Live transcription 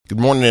Good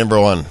morning,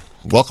 everyone.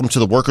 Welcome to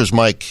the Workers'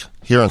 Mic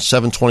here on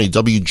 720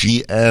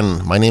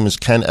 WGN. My name is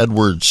Ken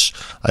Edwards.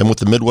 I'm with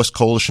the Midwest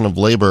Coalition of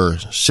Labor.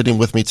 Sitting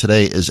with me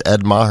today is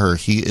Ed Maher.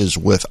 He is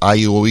with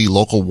IUOE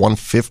Local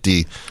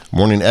 150.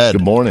 Morning, Ed.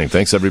 Good morning.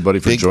 Thanks, everybody,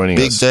 for joining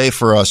us. Big day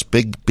for us.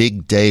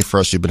 Big day for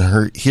us. You've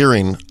been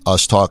hearing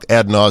us talk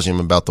ad nauseum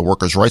about the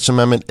Workers' Rights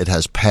Amendment. It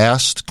has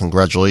passed.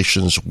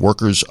 Congratulations,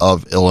 workers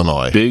of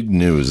Illinois. Big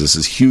news. This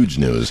is huge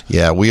news.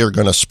 Yeah, we are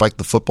going to spike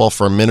the football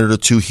for a minute or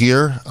two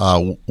here.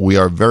 We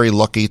are very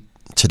lucky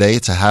today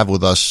to have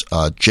with us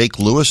Jake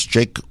Lewis.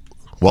 Jake,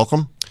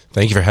 welcome.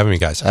 Thank you for having me,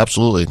 guys.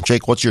 Absolutely.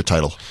 Jake, what's your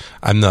title?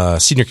 I'm the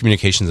Senior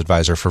Communications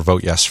Advisor for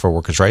Vote Yes for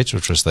Workers' Rights,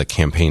 which was the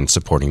campaign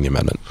supporting the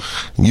amendment.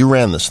 You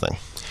ran this thing.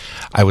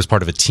 I was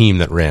part of a team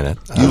that ran it.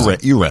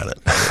 You ran it.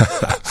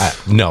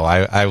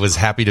 I was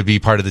happy to be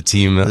part of the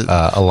team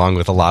along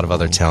with a lot of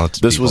other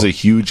talented This people. was a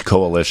huge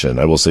coalition.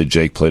 I will say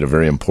Jake played a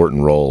very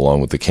important role along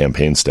with the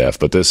campaign staff,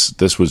 but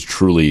this was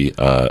truly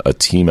a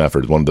team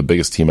effort, one of the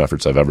biggest team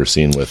efforts I've ever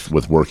seen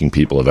with working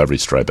people of every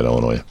stripe in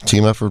Illinois.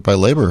 Team effort by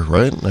labor,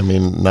 right? I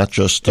mean, not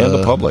just... And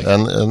the public.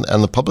 And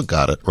the public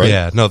got it, right?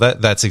 Yeah, no,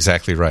 that's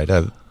exactly right.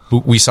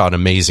 We saw an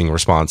amazing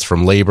response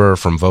from labor,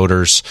 from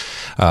voters,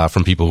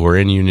 from people who are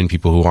in union,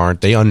 people who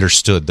aren't. They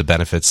understood the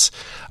benefits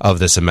of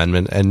this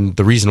amendment. And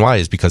the reason why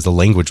is because the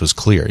language was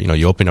clear. You know,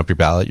 you open up your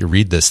ballot, you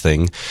read this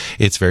thing,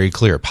 it's very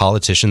clear.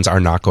 Politicians are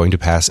not going to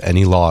pass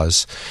any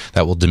laws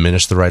that will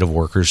diminish the right of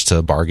workers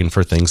to bargain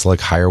for things like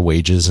higher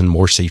wages and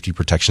more safety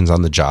protections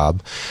on the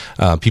job.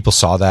 People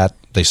saw that.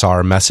 They saw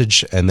our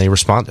message and they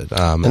responded,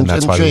 and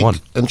that's why we won.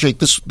 And Jake,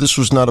 this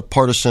was not a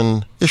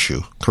partisan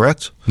issue,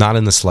 correct? Not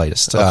in the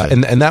slightest, Okay.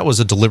 and that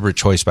was a deliberate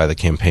choice by the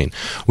campaign.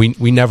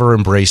 We never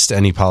embraced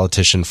any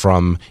politician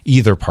from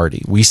either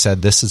party. We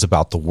said this is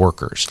about the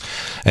workers,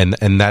 and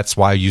that's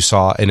why you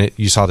saw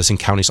this in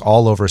counties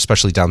all over,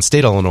 especially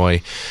downstate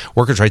Illinois.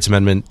 Workers' Rights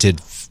Amendment did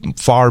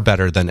far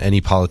better than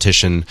any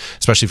politician,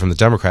 especially from the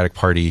Democratic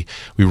Party.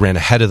 We ran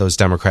ahead of those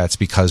Democrats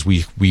because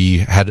we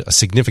had a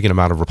significant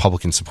amount of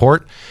Republican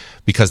support.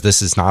 Because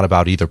this is not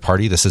about either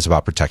party, this is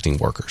about protecting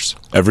workers.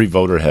 Every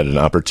voter had an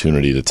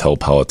opportunity to tell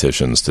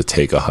politicians to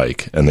take a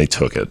hike, and they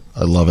took it.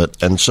 I love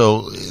it. And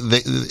so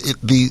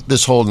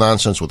this whole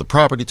nonsense with the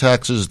property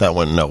taxes, that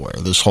went nowhere.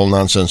 This whole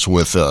nonsense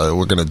with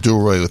we're going to do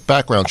away with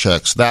background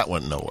checks, that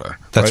went nowhere.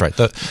 That's right.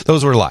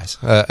 Those were lies.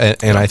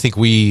 And I think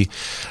we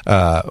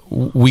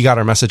got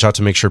our message out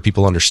to make sure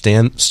people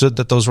understood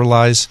that those were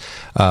lies.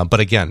 But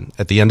again,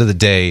 at the end of the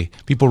day,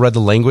 people read the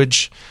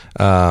language,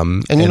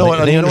 and you know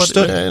what? They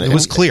understood. It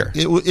was clear.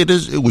 It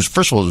was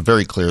first of all, it was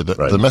very clear. The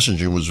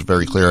messaging was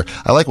very clear.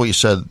 I like what you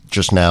said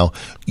just now.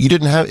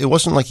 It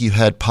wasn't like you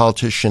had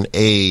politician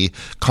A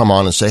come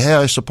on and say, "Hey,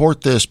 I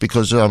support this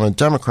because I'm a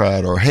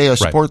Democrat," or "Hey, I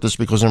support this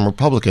because I'm a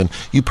Republican."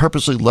 You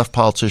purposely left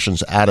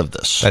politicians out of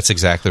this. That's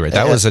exactly right.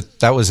 That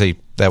was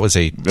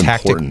a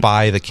tactic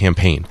by the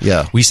campaign.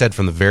 Yeah. We said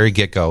from the very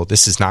get-go,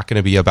 this is not going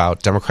to be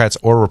about Democrats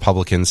or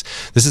Republicans.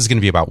 This is going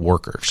to be about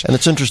workers. And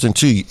it's interesting,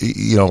 too,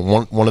 you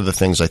know, one of the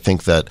things I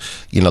think that,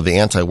 you know, the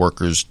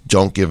anti-workers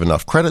don't give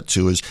enough credit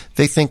to is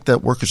they think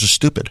that workers are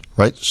stupid,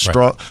 right?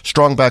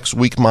 Strong backs,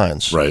 weak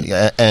minds. Right.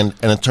 And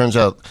it turns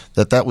out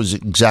that was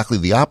exactly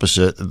the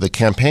opposite. The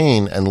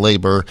campaign and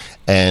labor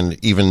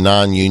and even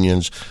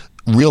non-unions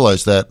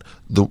realized that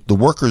the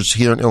workers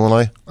here in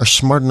Illinois are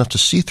smart enough to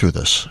see through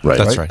this. Right.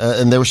 That's right.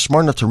 And they were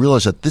smart enough to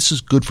realize that this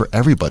is good for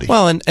everybody.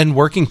 Well, and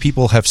working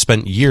people have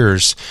spent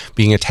years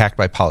being attacked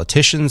by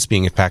politicians,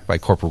 being attacked by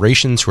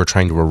corporations who are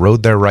trying to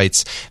erode their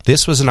rights.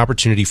 This was an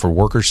opportunity for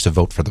workers to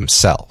vote for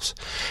themselves.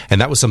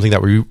 And that was something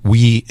that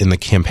we in the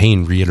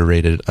campaign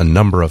reiterated a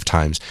number of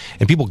times.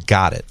 And people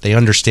got it. They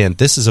understand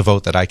this is a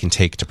vote that I can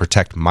take to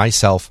protect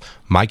myself,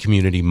 my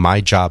community,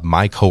 my job,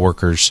 my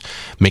coworkers,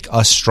 make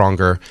us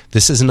stronger.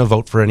 This isn't a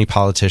vote for any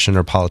politician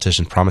or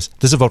politician promise.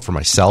 This is a vote for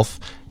myself.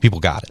 People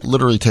got it.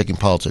 Literally taking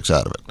politics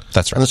out of it.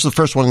 That's right. And it's the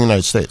first one in the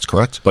United States,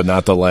 correct? But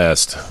not the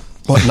last.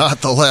 But not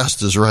the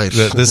last is right.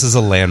 This is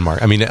a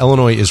landmark. I mean,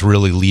 Illinois is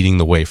really leading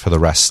the way for the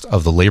rest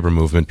of the labor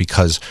movement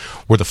because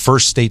we're the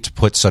first state to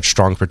put such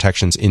strong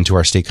protections into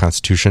our state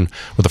constitution.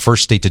 We're the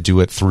first state to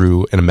do it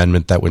through an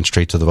amendment that went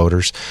straight to the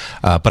voters.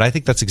 But I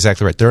think that's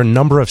exactly right. There are a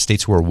number of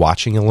states who are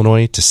watching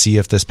Illinois to see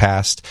if this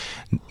passed.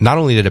 Not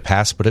only did it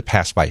pass, but it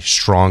passed by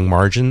strong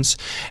margins.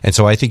 And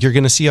so I think you're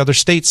going to see other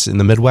states in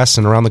the Midwest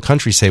and around the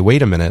country say,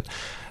 wait a minute,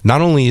 not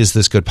only is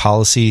this good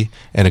policy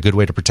and a good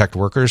way to protect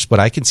workers, but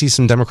I can see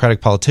some Democratic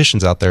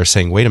politicians out there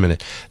saying, wait a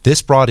minute,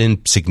 this brought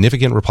in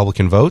significant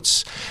Republican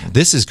votes.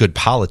 This is good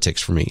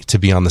politics for me to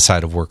be on the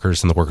side of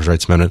workers and the Workers'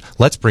 Rights Amendment.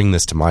 Let's bring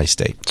this to my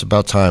state. It's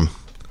about time.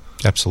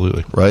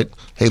 Absolutely. Right?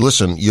 Hey,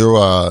 listen, you're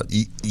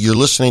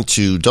listening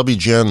to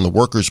WGN, the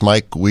Workers'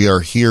 Mic. We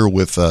are here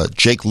with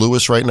Jake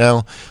Lewis right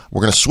now.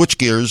 We're going to switch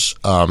gears,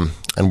 and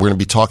we're going to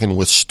be talking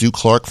with Stu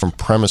Clark from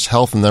Premise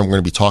Health, and then we're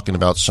going to be talking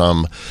about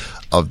some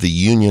of the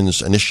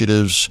union's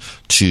initiatives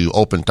to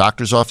open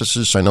doctors'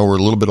 offices. So I know we're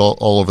a little bit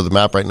all over the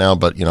map right now,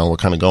 but, you know, we're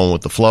kind of going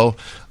with the flow.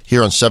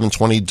 Here on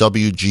 720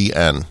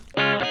 WGN.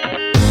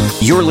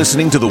 You're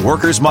listening to The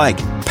Workers' Mic,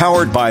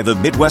 powered by the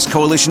Midwest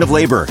Coalition of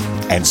Labor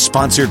and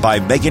sponsored by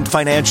Megent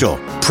Financial,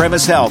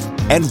 Premise Health,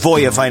 and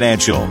Voya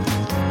Financial.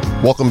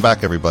 Welcome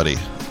back, everybody.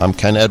 I'm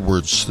Ken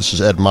Edwards. This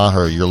is Ed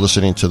Maher. You're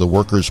listening to The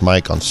Workers'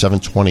 Mic on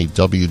 720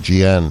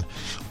 WGN.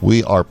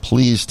 We are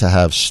pleased to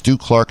have Stu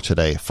Clark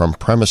today from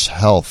Premise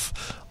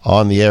Health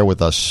on the air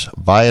with us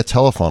via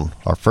telephone,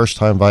 our first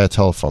time via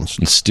telephone.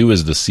 And Stu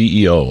is the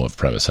CEO of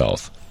Premise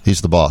Health.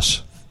 He's the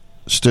boss.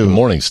 Stu. Good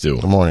morning, Stu.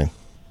 Good morning.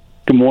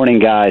 Good morning,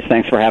 guys.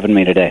 Thanks for having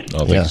me today. Oh,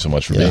 thank you so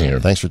much for being here.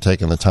 Thanks for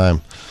taking the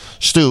time.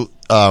 Stu,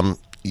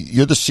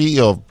 you're the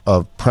CEO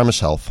of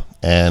Premise Health,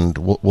 and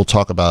we'll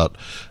talk about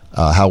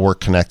how we're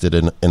connected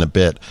in a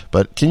bit.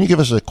 But can you give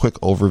us a quick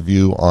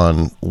overview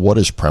on what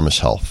is Premise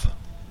Health?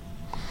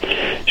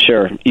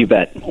 Sure, you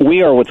bet.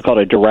 We are what's called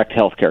a direct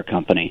healthcare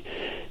company.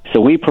 So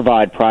we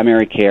provide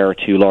primary care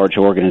to large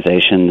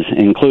organizations,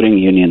 including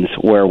unions,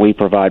 where we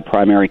provide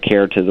primary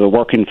care to the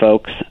working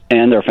folks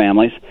and their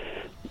families,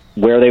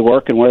 where they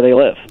work and where they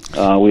live.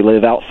 We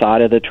live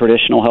outside of the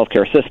traditional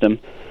healthcare system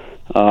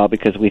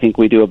because we think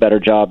we do a better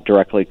job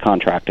directly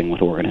contracting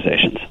with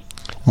organizations.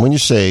 When you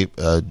say,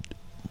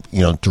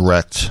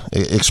 direct,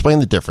 explain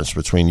the difference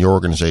between your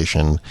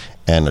organization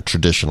and a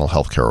traditional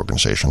healthcare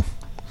organization.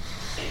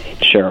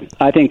 Sure.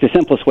 I think the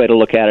simplest way to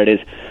look at it is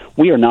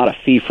we are not a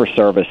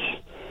fee-for-service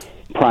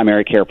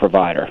primary care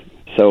provider.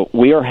 So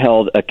we are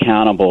held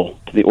accountable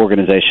to the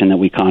organization that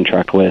we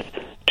contract with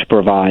to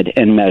provide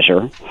and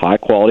measure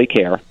high-quality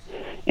care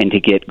and to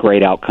get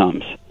great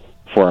outcomes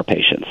for our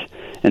patients.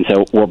 And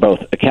so we're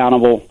both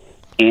accountable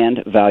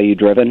and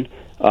value-driven,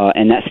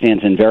 and that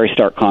stands in very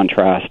stark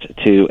contrast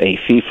to a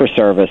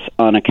fee-for-service,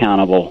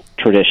 unaccountable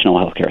traditional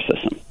healthcare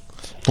system.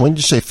 When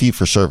you say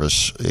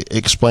fee-for-service,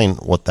 explain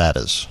what that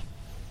is.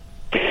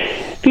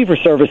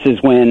 Fee-for-service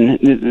is when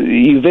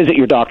you visit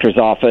your doctor's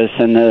office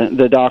and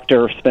the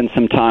doctor spends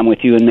some time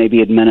with you and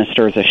maybe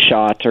administers a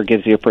shot or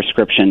gives you a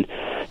prescription.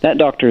 That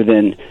doctor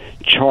then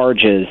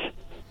charges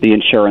the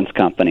insurance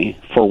company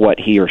for what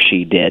he or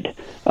she did,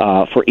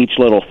 for each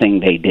little thing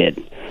they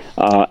did.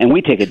 And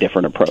we take a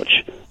different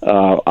approach.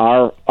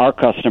 Our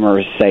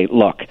customers say,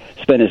 look,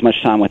 spend as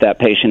much time with that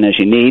patient as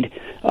you need.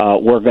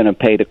 We're going to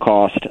pay the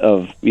cost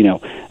of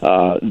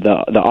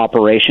the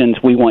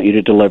operations. We want you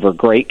to deliver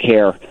great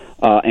care,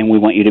 and we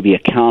want you to be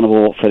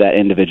accountable for that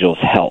individual's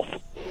health.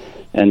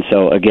 And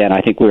so, again,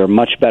 I think we are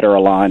much better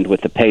aligned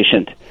with the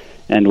patient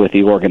and with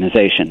the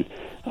organization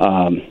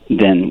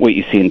than what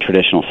you see in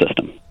traditional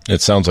system. It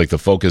sounds like the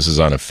focus is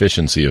on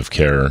efficiency of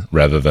care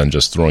rather than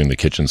just throwing the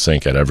kitchen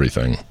sink at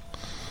everything.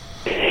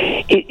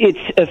 It's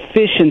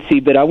efficiency,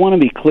 but I want to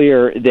be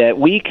clear that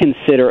we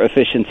consider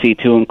efficiency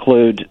to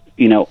include,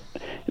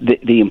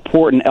 the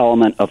important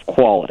element of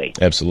quality.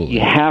 Absolutely.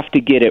 You have to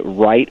get it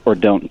right or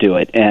don't do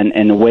it.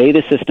 And the way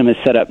the system is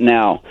set up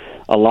now,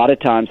 a lot of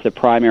times the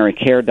primary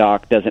care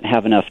doc doesn't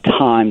have enough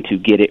time to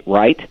get it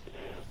right.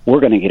 We're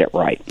going to get it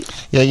right.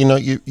 Yeah,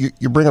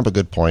 you bring up a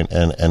good point,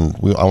 and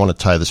I want to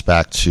tie this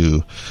back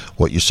to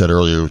what you said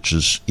earlier, which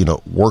is,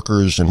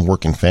 workers and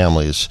working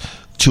families.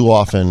 Too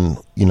often,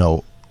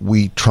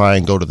 we try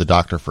and go to the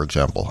doctor, for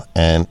example,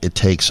 and it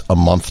takes a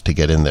month to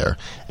get in there.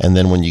 And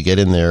then when you get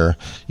in there,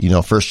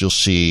 first you'll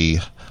see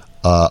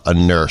a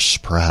nurse,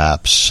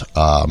 perhaps,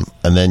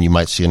 and then you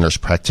might see a nurse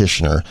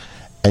practitioner,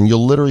 and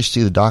you'll literally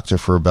see the doctor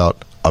for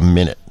about a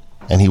minute.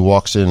 And he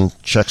walks in,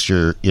 checks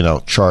your,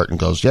 chart and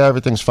goes, yeah,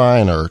 everything's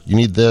fine, or you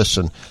need this,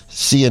 and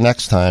see you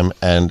next time,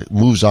 and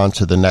moves on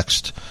to the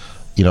next,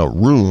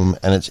 room.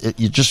 And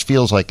it just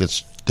feels like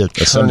it's the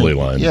assembly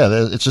line. Yeah,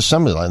 it's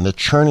assembly line. They're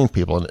churning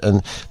people.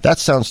 And that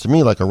sounds to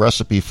me like a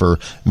recipe for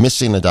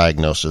missing a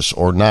diagnosis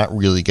or not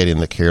really getting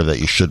the care that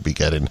you should be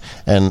getting.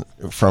 And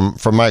from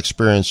my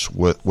experience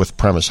with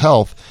Premise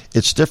Health,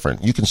 it's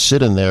different. You can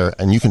sit in there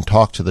and you can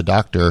talk to the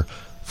doctor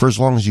for as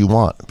long as you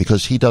want,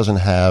 because he doesn't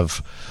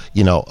have,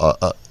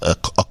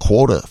 a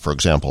quota, for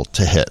example,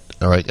 to hit.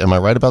 All right. Am I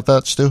right about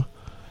that, Stu?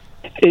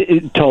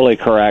 Totally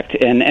correct.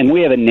 And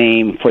we have a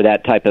name for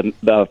that type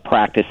of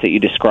practice that you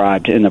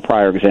described in the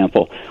prior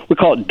example. We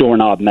call it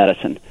doorknob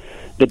medicine.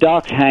 The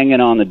doc's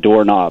hanging on the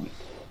doorknob,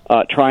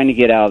 trying to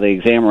get out of the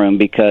exam room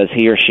because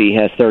he or she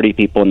has 30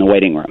 people in the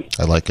waiting room.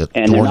 I like it.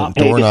 And they're not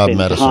paid to spend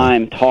medicine.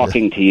 time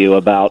talking to you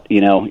about,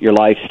 your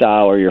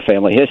lifestyle or your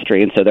family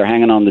history, and so they're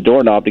hanging on the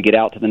doorknob to get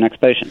out to the next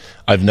patient.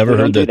 I've never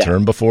heard that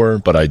term before,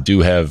 but I do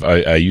have.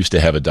 I used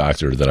to have a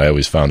doctor that I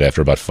always found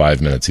after about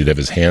 5 minutes, he'd have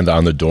his hand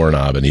on the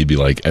doorknob, and he'd be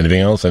like,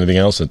 "Anything else? Anything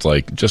else?" It's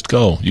like, just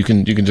go. You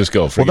can just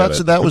go. Forget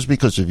it. That was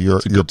because of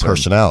your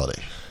personality.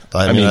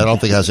 I mean, I don't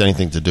think it has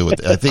anything to do with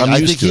it. I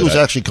think he was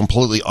actually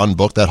completely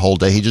unbooked that whole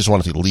day. He just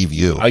wanted to leave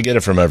you. I get it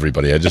from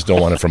everybody. I just don't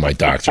want it from my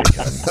doctor.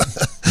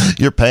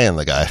 You're paying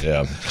the guy.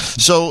 Yeah.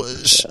 So,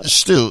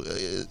 Stu,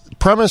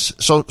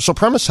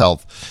 Premise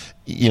Health,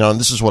 and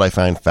this is what I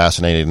find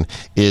fascinating,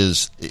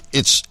 is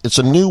it's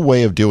a new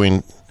way of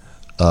doing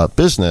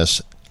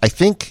business. I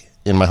think,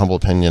 in my humble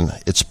opinion,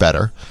 it's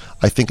better.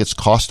 I think it's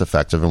cost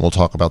effective, and we'll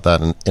talk about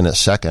that in a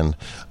second.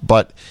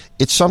 But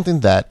it's something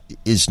that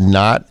is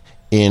not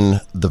in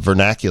the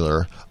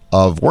vernacular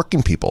of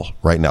working people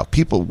right now.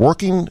 People,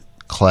 working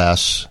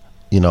class,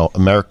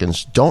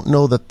 Americans don't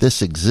know that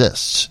this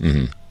exists.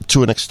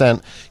 To an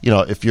extent,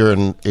 if you're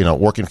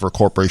working for a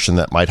corporation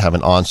that might have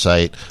an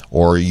on-site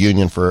or a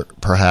union for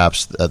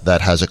perhaps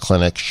that has a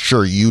clinic,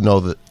 sure,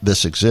 that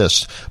this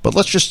exists. But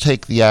let's just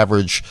take the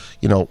average,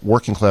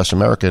 working class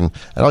American,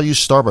 and I'll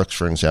use Starbucks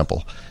for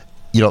example.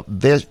 You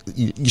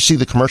see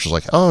the commercials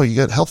like, oh, you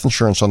get health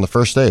insurance on the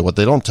first day. What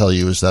they don't tell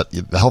you is that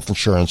the health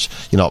insurance,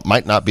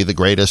 might not be the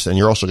greatest, and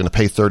you're also going to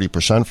pay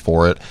 30%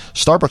 for it.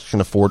 Starbucks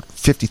can afford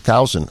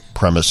 50,000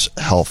 premise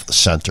health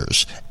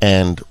centers,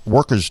 and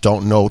workers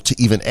don't know to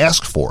even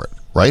ask for it,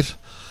 right?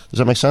 Does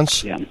that make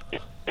sense? Yeah,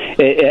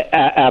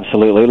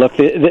 absolutely. Look,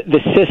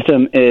 the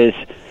system is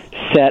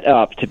set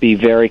up to be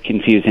very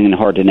confusing and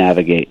hard to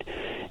navigate.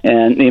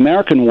 And the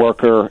American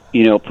worker,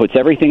 puts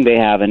everything they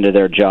have into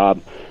their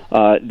job.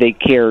 They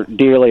care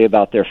dearly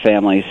about their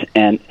families,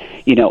 and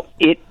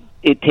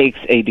it takes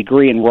a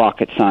degree in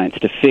rocket science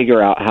to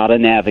figure out how to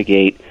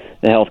navigate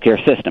the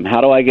healthcare system.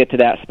 How do I get to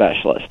that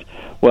specialist?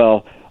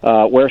 Well,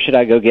 where should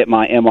I go get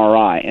my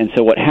MRI? And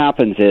so what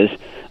happens is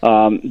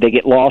they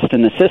get lost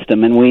in the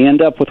system, and we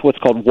end up with what's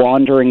called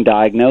wandering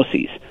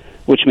diagnoses,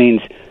 which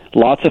means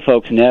lots of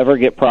folks never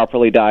get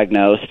properly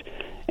diagnosed,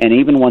 and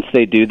even once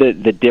they do,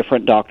 the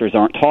different doctors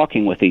aren't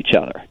talking with each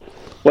other.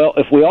 Well,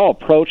 if we all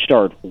approached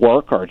our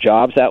work, our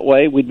jobs that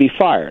way, we'd be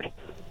fired.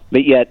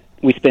 But yet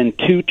we spend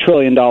 $2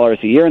 trillion a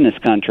year in this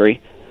country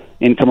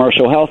in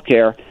commercial health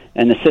care,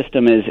 and the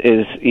system is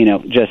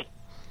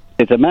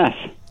it's a mess.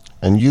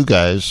 And you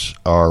guys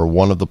are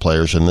one of the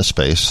players in this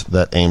space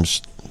that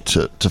aims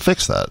to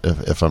fix that,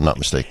 if I'm not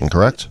mistaken,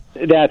 correct?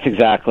 That's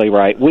exactly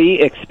right. We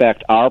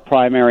expect our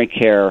primary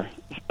care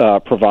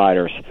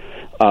providers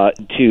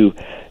to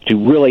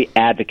really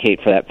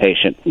advocate for that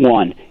patient.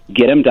 One,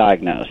 get them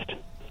diagnosed.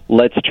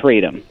 Let's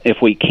treat them.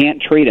 If we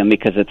can't treat them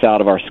because it's out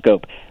of our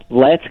scope,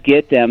 let's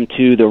get them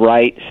to the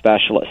right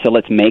specialist. So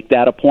let's make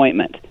that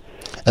appointment.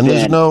 And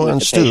there's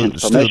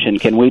permission.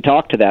 Can we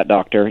talk to that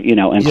doctor,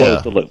 and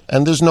close the loop?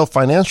 And there's no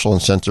financial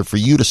incentive for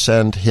you to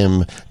send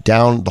him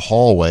down the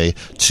hallway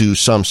to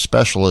some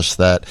specialist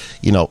that,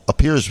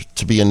 appears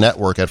to be in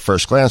network at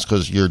first glance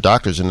because your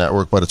doctor's in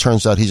network, but it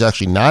turns out he's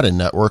actually not in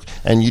network,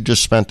 and you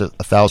just spent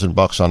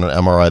 $1,000 on an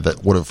MRI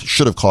that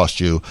should have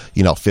cost you,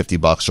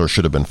 $50 or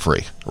should have been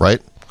free,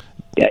 right?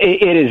 Yeah,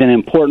 it is an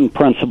important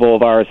principle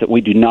of ours that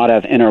we do not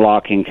have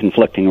interlocking,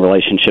 conflicting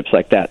relationships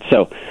like that.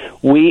 So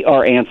we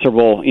are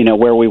answerable,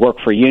 where we work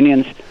for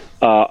unions.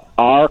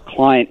 Our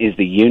client is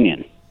the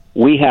union.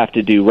 We have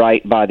to do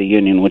right by the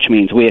union, which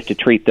means we have to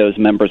treat those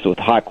members with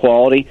high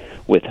quality,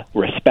 with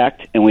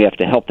respect, and we have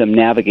to help them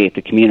navigate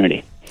the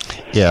community.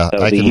 Yeah,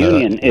 so the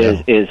union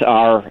is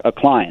our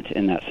client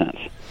in that sense.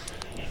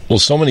 Well,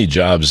 so many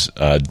jobs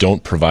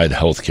don't provide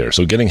health care.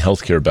 So getting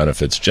health care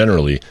benefits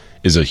generally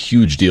is a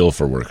huge deal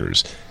for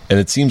workers. And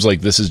it seems like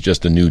this is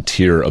just a new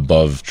tier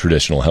above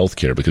traditional health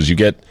care because you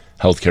get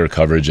health care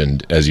coverage,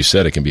 and as you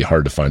said, it can be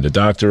hard to find a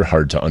doctor,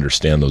 hard to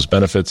understand those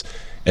benefits.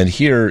 And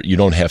here, you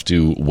don't have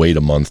to wait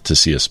a month to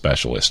see a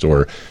specialist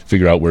or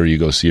figure out where you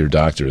go see your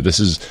doctor. This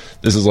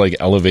is like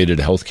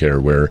elevated health care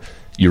where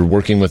you're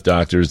working with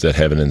doctors that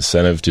have an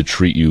incentive to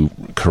treat you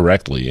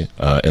correctly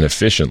and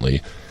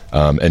efficiently.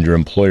 And your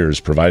employer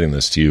is providing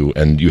this to you,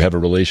 and you have a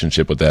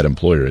relationship with that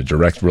employer, a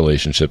direct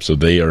relationship, so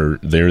they're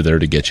there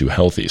to get you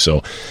healthy.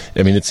 So,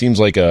 I mean, it seems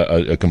like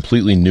a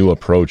completely new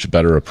approach,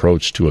 better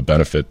approach to a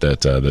benefit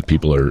that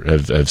people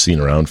have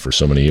seen around for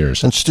so many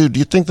years. And Stu, do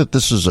you think that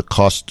this is a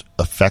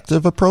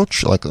cost-effective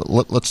approach? Like,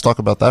 let's talk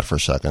about that for a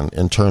second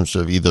in terms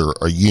of either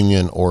a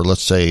union or,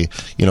 let's say,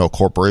 a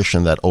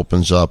corporation that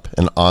opens up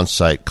an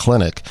on-site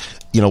clinic.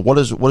 What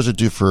does it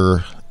do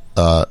for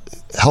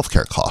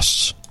healthcare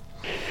costs?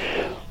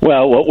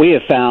 Well, what we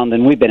have found,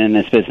 and we've been in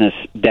this business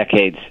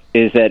decades,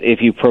 is that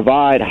if you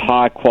provide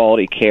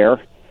high-quality care,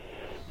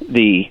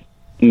 the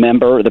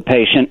member, the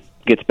patient,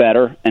 gets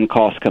better and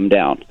costs come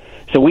down.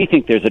 So we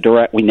think there's a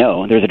direct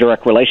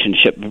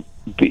relationship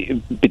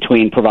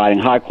between providing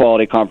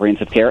high-quality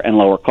comprehensive care and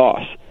lower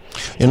costs.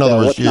 In other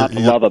words, what's not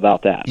to love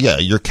about that? Yeah,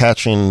 you're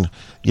catching,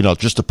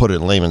 just to put it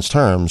in layman's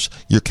terms,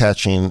 you're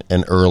catching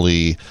an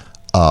early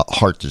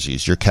heart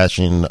disease, you're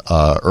catching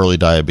early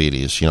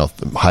diabetes,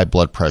 high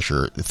blood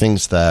pressure,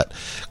 things that,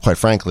 quite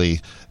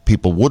frankly,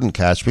 people wouldn't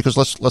catch because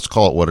let's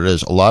call it what it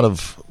is. A lot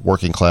of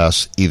working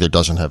class either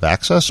doesn't have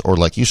access or,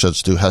 like you said,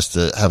 Stu, has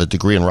to have a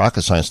degree in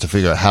rocket science to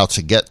figure out how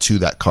to get to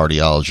that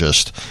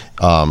cardiologist.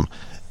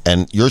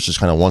 And yours is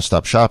kind of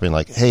one-stop shopping,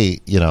 like,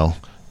 hey,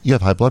 you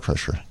have high blood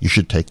pressure. You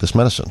should take this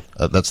medicine.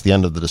 That's the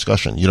end of the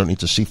discussion. You don't need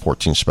to see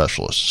 14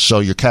 specialists. So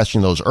you're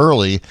catching those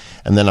early,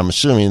 and then I'm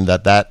assuming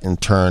that in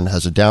turn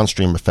has a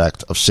downstream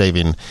effect of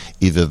saving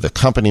either the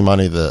company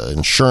money, the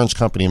insurance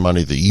company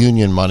money, the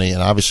union money,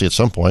 and obviously at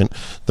some point,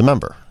 the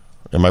member.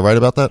 Am I right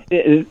about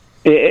that?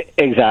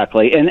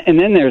 Exactly. And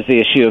then there's the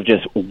issue of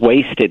just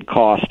wasted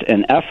cost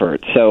and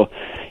effort. So,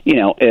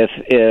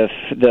 if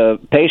the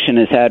patient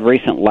has had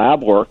recent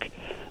lab work,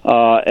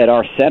 at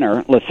our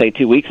center, let's say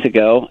 2 weeks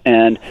ago,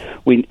 and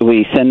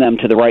we send them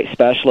to the right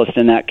specialist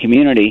in that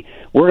community,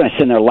 we're going to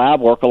send their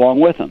lab work along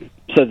with them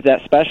so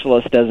that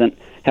specialist doesn't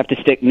have to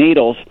stick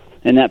needles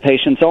in that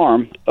patient's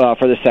arm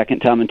for the second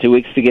time in 2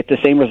 weeks to get the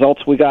same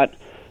results we got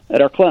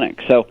at our clinic.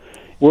 So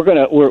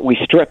we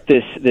strip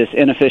this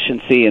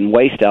inefficiency and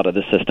waste out of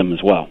the system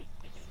as well.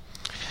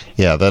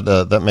 Yeah,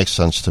 that makes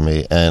sense to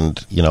me. And,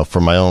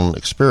 from my own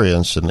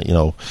experience, and,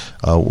 we're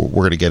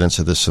going to get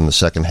into this in the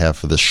second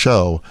half of this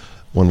show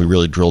when we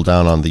really drill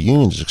down on the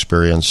union's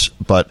experience.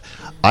 But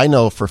I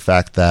know for a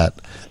fact that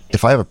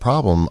if I have a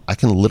problem, I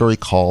can literally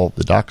call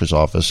the doctor's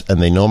office,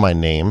 and they know my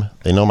name,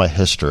 they know my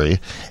history,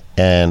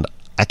 and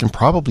I can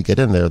probably get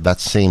in there that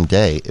same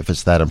day if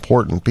it's that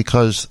important,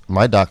 because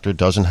my doctor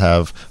doesn't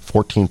have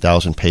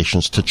 14,000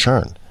 patients to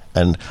churn.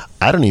 And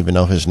I don't even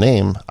know his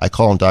name. I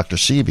call him Dr.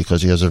 C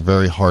because he has a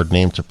very hard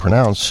name to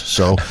pronounce.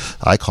 So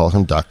I call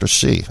him Dr.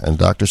 C. And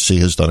Dr. C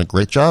has done a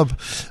great job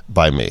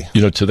by me.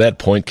 To that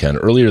point, Ken,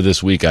 earlier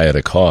this week I had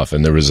a cough,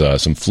 and there was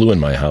some flu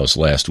in my house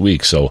last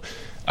week. So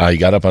I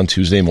got up on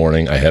Tuesday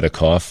morning. I had a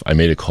cough. I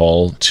made a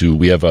call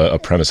we have a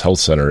Premise Health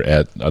Center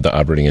at the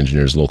Operating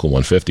Engineers Local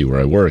 150 where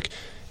I work.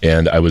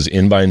 And I was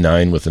in by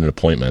 9 with an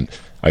appointment.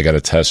 I got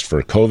a test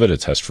for COVID, a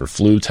test for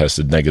flu,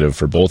 tested negative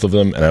for both of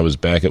them, and I was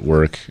back at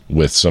work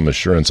with some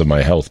assurance of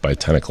my health by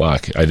 10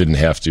 o'clock. I didn't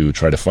have to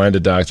try to find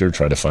a doctor,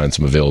 try to find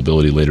some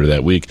availability later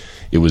that week.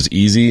 It was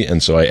easy,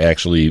 and so I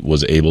actually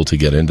was able to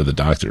get into the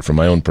doctor. From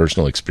my own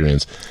personal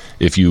experience,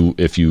 if you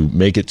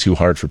make it too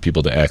hard for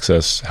people to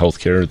access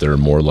healthcare, they're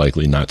more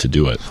likely not to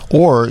do it.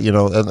 Or,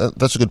 and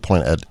that's a good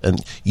point, Ed,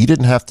 and you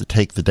didn't have to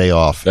take the day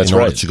off in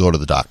order to go to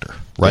the doctor.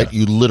 Right?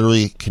 Yeah. You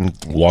literally can...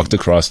 Walked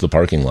across the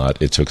parking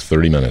lot. It took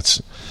 30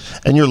 minutes.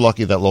 And you're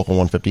lucky that Local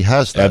 150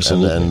 has that.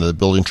 Absolutely. And the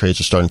building trades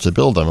are starting to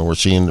build them. And we're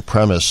seeing the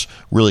Premise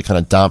really kind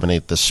of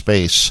dominate the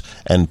space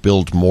and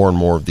build more and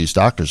more of these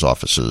doctor's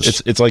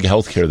offices. It's like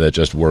healthcare that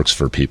just works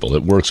for people.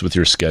 It works with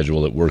your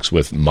schedule. It works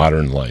with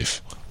modern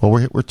life.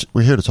 Well,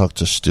 we're here to talk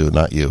to Stu,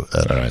 not you,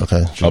 Ed. All right.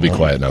 Okay. I'll be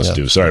quiet now,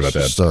 Stu. Sorry about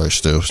that. Sorry,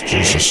 Stu.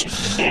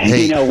 Jesus.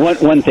 Hey.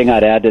 One thing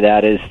I'd add to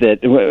that is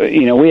that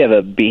we have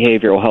a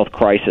behavioral health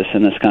crisis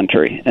in this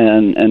country,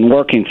 and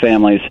working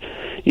families,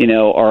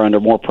 are under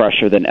more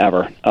pressure than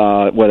ever.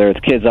 Whether it's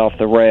kids off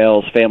the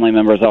rails, family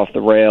members off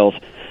the rails,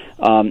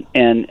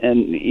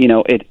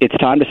 it's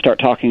time to start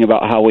talking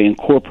about how we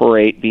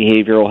incorporate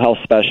behavioral health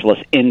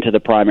specialists into the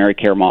primary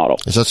care model.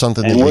 Is that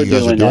something that you guys are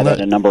doing? And we're doing that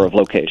at a number of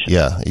locations.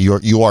 Yeah,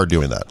 you are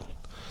doing that.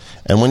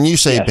 And when you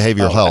say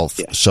behavioral health,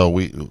 so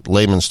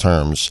layman's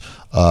terms,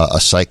 a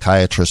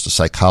psychiatrist, a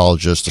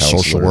psychologist, a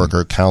social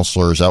worker,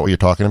 counselor, is that what you're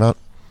talking about?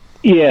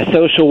 Yeah,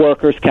 social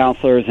workers,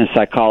 counselors, and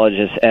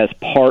psychologists as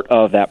part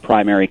of that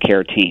primary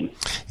care team.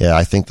 Yeah,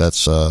 I think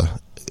that's...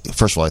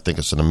 First of all, I think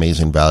it's an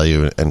amazing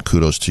value, and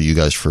kudos to you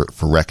guys for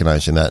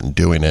recognizing that and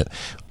doing it.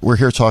 We're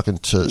here talking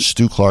to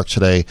Stu Clark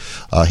today.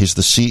 He's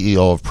the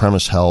CEO of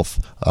Premise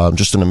Health,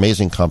 just an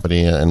amazing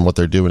company, and what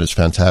they're doing is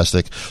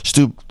fantastic.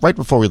 Stu, right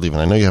before we leave,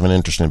 and I know you have an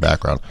interesting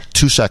background,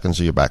 2 seconds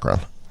of your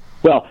background.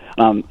 Well,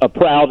 a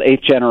proud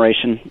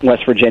 8th-generation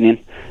West Virginian,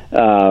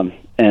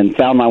 and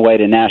found my way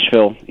to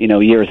Nashville,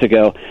 years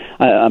ago.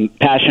 I'm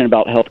passionate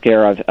about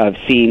healthcare. I've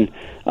seen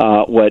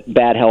what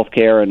bad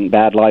healthcare and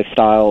bad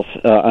lifestyles,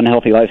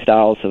 unhealthy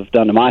lifestyles have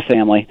done to my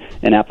family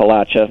in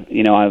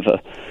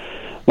Appalachia.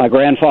 My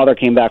grandfather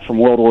came back from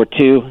World War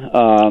II,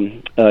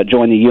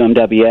 joined the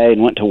UMWA,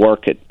 and went to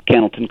work at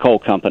Cannleton Coal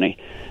Company,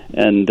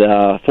 and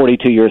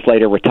 42 years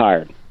later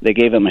retired. They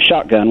gave him a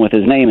shotgun with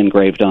his name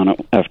engraved on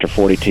it after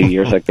 42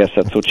 years. I guess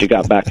that's what you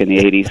got back in the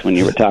 80s when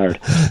you retired.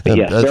 But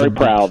yes, very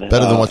proud.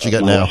 Better than what you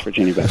get now. West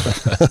Virginia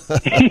background.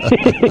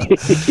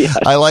 Yes.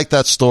 I like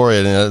that story,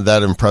 and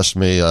that impressed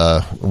me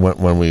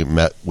when we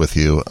met with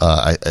you.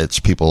 It's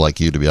people like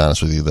you, to be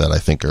honest with you, that I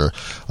think are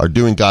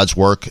doing God's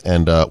work,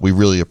 and we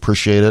really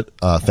appreciate it.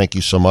 Thank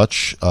you so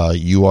much.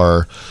 You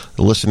are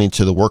listening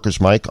to The Workers'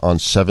 Mic on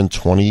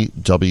 720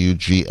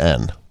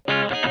 WGN.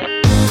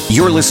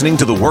 You're listening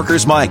to The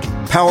Workers' Mic,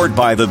 powered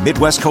by the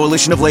Midwest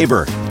Coalition of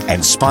Labor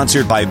and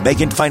sponsored by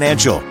Megent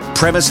Financial,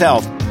 Premise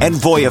Health, and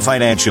Voya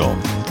Financial.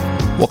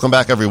 Welcome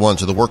back, everyone,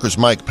 to The Workers'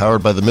 Mic,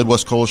 powered by the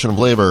Midwest Coalition of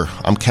Labor.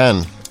 I'm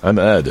Ken. I'm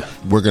Ed.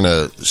 We're going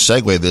to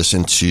segue this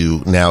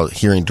into now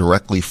hearing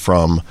directly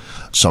from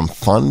some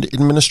fund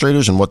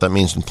administrators, and what that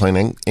means in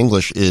plain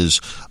English is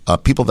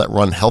people that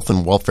run health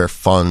and welfare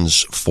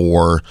funds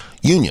for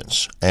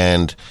unions.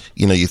 And,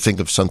 you think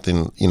of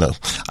something,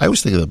 I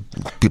always think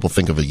people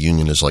think of a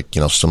union as like,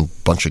 some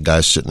bunch of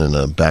guys sitting in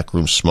a back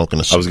room smoking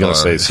a cigar. I was going to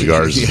say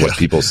cigars is what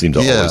people seem to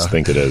always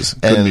think it is.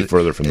 Couldn't be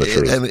further from the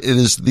truth. And it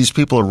is, these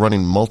people are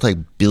running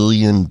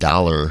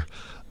multi-billion-dollar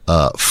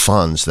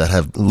funds that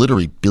have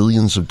literally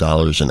billions of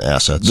dollars in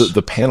assets.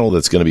 The panel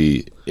that's going to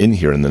be in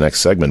here in the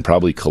next segment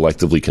probably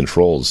collectively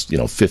controls,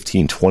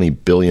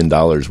 $15-20 billion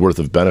worth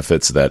of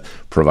benefits that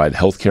provide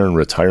healthcare and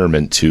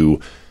retirement to,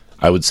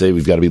 I would say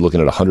we've got to be looking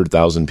at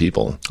 100,000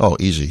 people. Oh,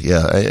 easy.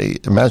 Yeah. I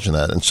imagine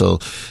that. And so,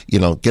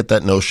 get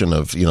that notion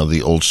of,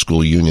 the old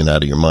school union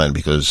out of your mind,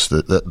 because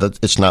that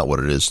it's not what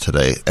it is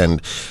today.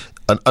 And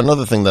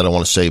another thing that I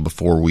want to say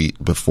before we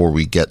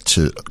get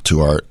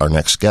to our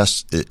next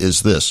guest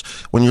is this: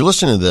 when you're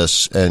listening to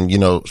this, and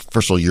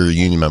first of all, you're a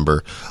union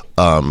member,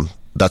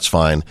 that's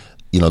fine.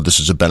 This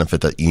is a benefit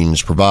that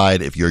unions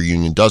provide. If your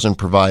union doesn't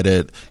provide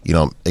it,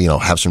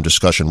 have some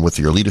discussion with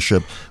your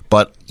leadership.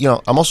 But,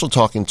 I'm also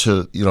talking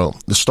to, the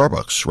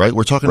Starbucks, right?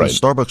 We're talking to the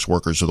Starbucks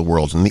workers of the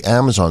world and the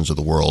Amazons of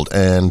the world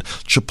and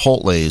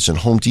Chipotle's and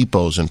Home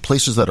Depots and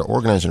places that are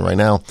organizing right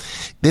now.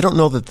 They don't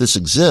know that this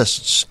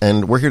exists.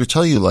 And we're here to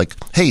tell you,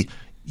 hey,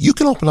 you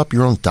can open up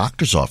your own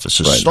doctor's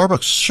offices. Right.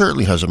 Starbucks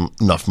certainly has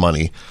enough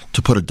money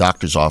to put a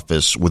doctor's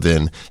office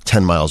within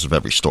 10 miles of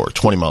every store,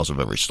 20 miles of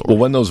every store. Well,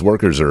 when those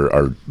workers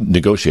are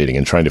negotiating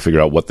and trying to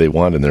figure out what they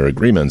want in their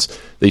agreements,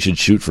 they should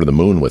shoot for the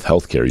moon with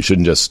healthcare. You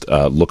shouldn't just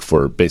look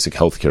for basic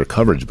healthcare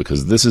coverage,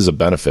 because this is a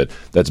benefit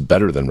that's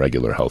better than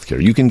regular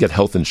healthcare. You can get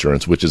health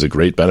insurance, which is a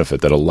great benefit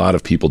that a lot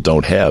of people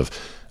don't have.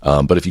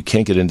 But if you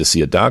can't get in to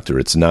see a doctor,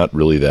 it's not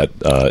really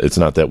it's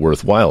not that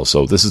worthwhile.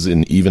 So this is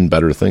an even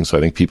better thing. So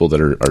I think people that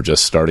are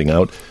just starting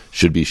out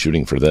should be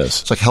shooting for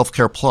this. It's like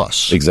Healthcare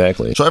Plus.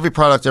 Exactly. So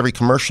every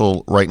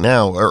commercial right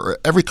now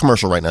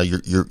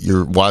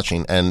you're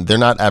watching, and they're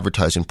not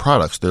advertising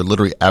products. They're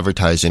literally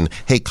advertising,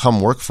 hey,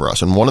 come work for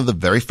us. And one of the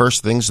very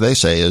first things they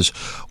say is,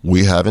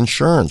 we have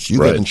insurance.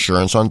 You get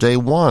insurance on day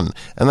one.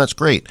 And that's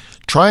great.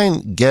 Try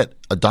and get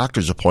a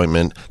doctor's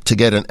appointment, to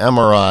get an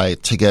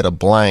MRI, to get a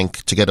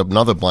blank, to get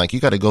another blank. You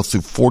got to go through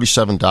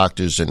 47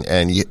 doctors, and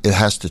it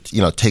has to,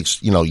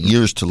 takes,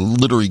 years to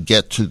literally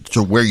get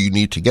to where you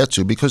need to get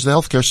to, because the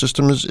healthcare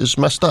system is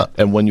messed up.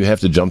 And when you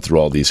have to jump through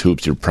all these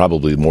hoops, you're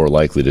probably more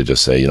likely to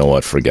just say, you know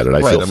what, forget it. I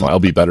feel fine. I'll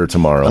be better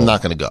tomorrow. I'm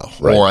not going to go.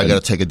 Right. Or I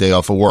got to take a day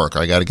off of work.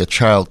 I got to get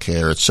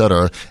childcare, et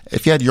cetera.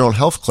 If you had your own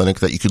health clinic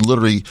that you could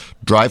literally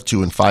drive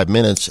to in 5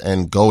 minutes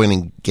and go in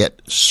and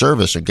get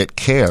service or get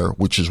care,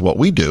 which is what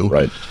we do.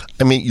 Right.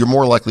 I mean, you're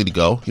more likely to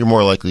go. You're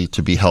more likely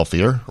to be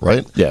healthier,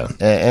 right? Yeah.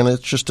 And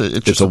it's just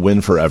a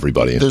win for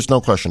everybody. There's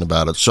no question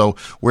about it. So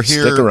we're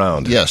here. Stick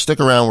around. Yeah, stick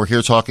around. We're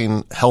here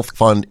talking health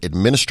fund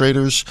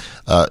administrators.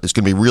 It's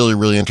going to be really,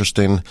 really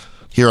interesting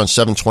here on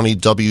 720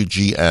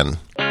 WGN.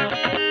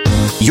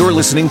 You're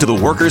listening to The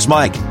Workers'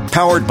 Mic,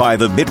 powered by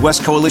the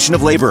Midwest Coalition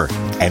of Labor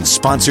and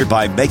sponsored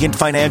by Megant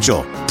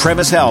Financial,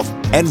 Premise Health,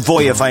 and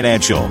Voya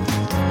Financial.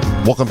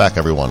 Welcome back,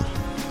 everyone.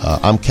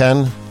 I'm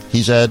Ken.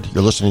 He's Ed.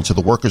 You're listening to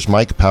The Workers'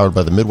 Mic, powered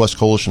by the Midwest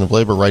Coalition of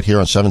Labor, right here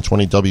on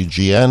 720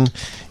 WGN.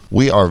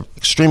 We are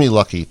extremely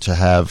lucky to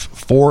have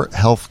 4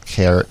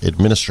 healthcare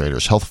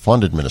administrators, health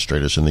fund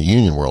administrators in the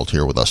union world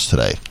here with us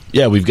today.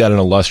 Yeah, we've got an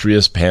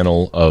illustrious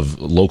panel of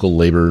local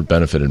labor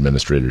benefit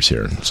administrators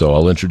here. So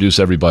I'll introduce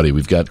everybody.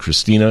 We've got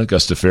Christina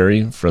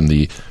Gustaferi from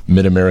the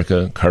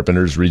Mid-America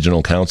Carpenters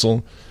Regional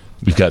Council.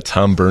 We've got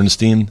Tom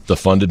Bernstein, the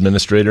fund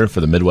administrator for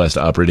the Midwest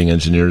Operating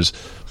Engineers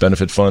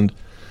Benefit Fund.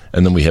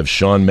 And then we have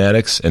Sean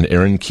Maddox and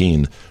Aaron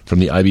Keene from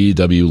the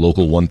IBEW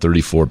Local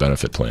 134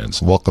 benefit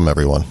plans. Welcome,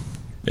 everyone.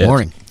 Yeah.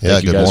 Morning.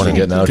 Thank you guys for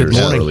getting out here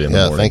so early in the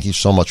morning. Thank you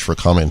so much for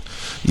coming.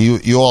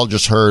 You all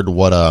just heard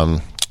what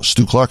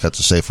Stu Clark had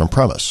to say from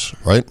Premise,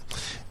 right?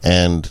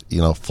 And,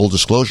 full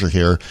disclosure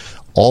here,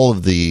 all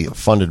of the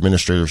fund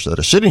administrators that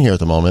are sitting here at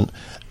the moment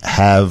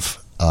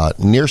have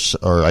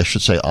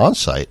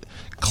on-site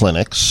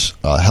clinics,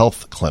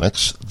 health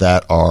clinics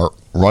that are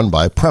run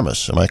by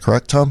Premise. Am I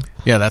correct, Tom?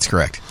 Yeah, that's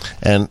correct.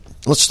 And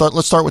let's start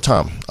with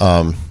Tom.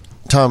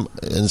 Tom,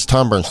 and it's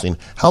Tom Bernstein.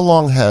 How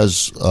long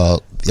has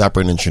the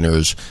operating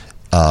engineers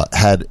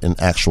had an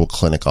actual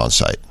clinic on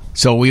site?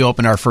 So we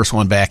opened our first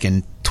one back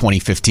in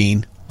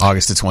 2015,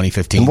 August of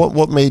 2015. And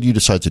what made you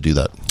decide to do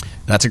that?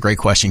 That's a great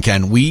question,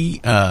 Ken.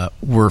 We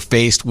were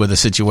faced with a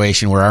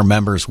situation where our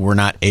members were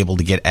not able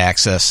to get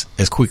access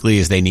as quickly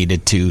as they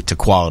needed to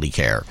quality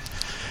care.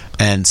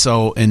 And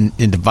so in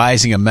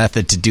devising a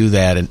method to do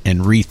that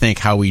and rethink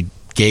how we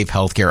gave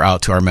healthcare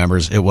out to our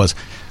members, it was,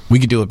 we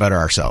could do it better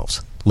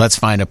ourselves. Let's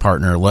find a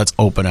partner. Let's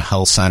open a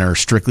health center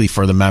strictly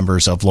for the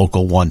members of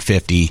Local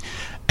 150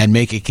 and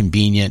make it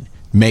convenient,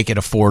 make it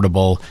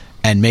affordable,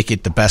 and make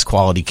it the best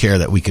quality care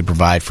that we could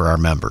provide for our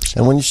members.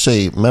 And when you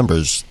say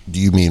members,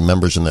 do you mean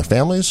members and their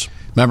families?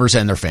 Members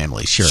and their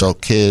families, sure. So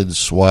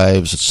kids,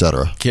 wives,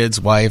 etc. Kids,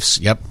 wives,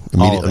 yep.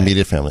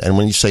 Immediate family. And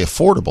when you say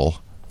affordable,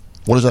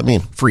 what does that mean?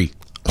 Free.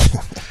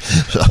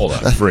 Hold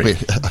on, free.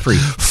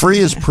 Free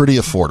is pretty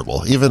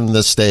affordable. Even in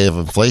this day of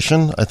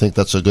inflation, I think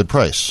that's a good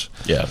price.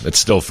 Yeah, it's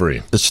still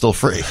free. It's still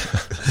free.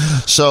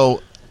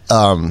 So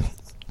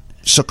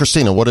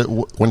Christina,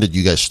 when did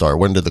you guys start?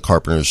 When did the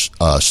Carpenters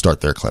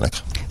start their clinic?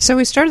 So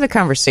we started the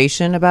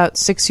conversation about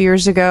 6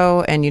 years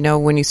ago, and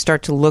when you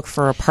start to look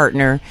for a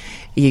partner,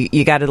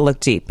 you got to look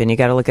deep, and you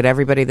got to look at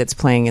everybody that's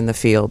playing in the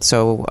field.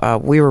 So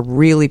we were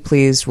really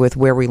pleased with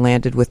where we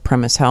landed with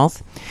Premise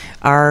Health.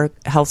 Our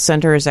health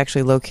center is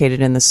actually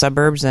located in the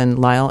suburbs in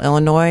Lisle,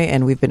 Illinois,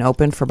 and we've been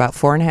open for about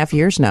 4.5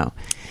 years now.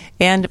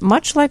 And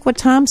much like what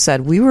Tom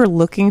said, we were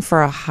looking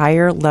for a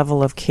higher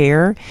level of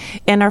care.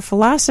 And our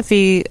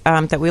philosophy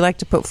that we like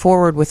to put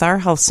forward with our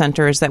health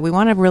center is that we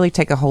want to really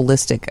take a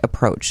holistic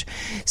approach.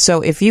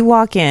 So if you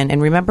walk in,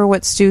 and remember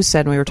what Stu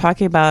said when we were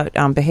talking about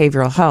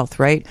behavioral health,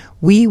 right?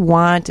 We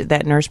want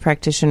that nurse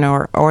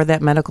practitioner or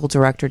that medical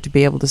director to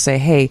be able to say,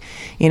 hey,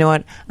 you know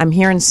what, I'm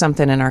hearing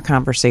something in our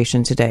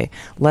conversation today.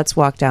 Let's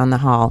walk down the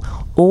hall.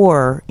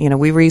 Or,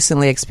 we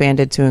recently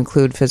expanded to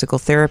include physical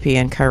therapy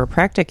and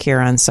chiropractic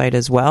care on site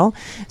as well.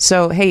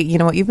 So, hey, you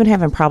know what, you've been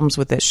having problems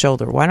with that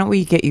shoulder. Why don't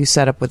we get you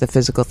set up with a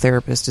physical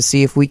therapist to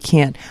see if we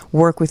can't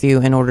work with you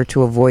in order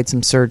to avoid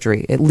some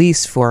surgery, at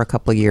least for a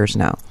couple of years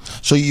now.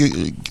 So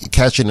you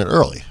catching it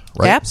early,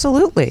 right?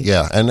 Absolutely.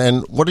 Yeah.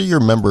 And what are your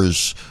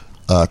members,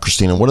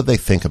 Christina, what do they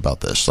think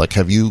about this? Like,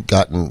 have you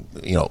gotten,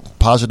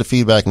 positive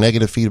feedback,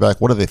 negative feedback?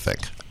 What do they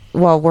think?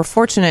 Well, we're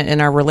fortunate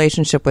in our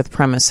relationship with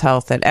Premise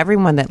Health that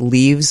everyone that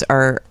leaves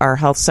our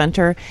health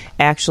center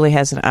actually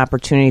has an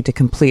opportunity to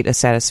complete a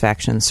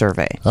satisfaction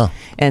survey. Oh.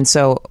 And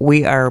so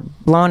we are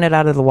blowing it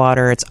out of the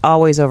water. It's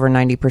always over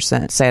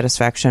 90%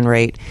 satisfaction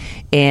rate.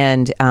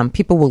 And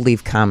people will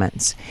leave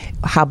comments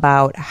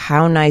about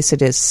how nice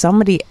it is.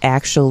 Somebody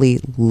actually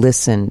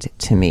listened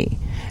to me.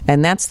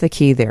 And that's the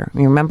key there.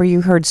 Remember,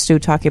 you heard Stu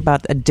talking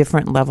about a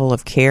different level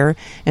of care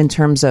in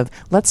terms of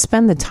let's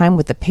spend the time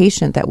with the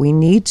patient that we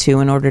need to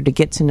in order to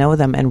get to know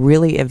them and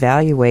really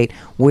evaluate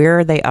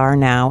where they are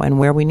now and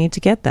where we need to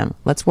get them.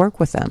 Let's work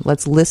with them.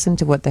 Let's listen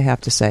to what they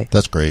have to say.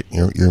 That's great.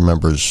 Your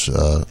members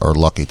are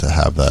lucky to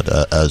have that,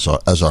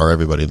 as are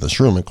everybody in this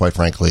room. And quite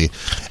frankly,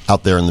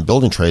 out there in the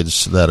building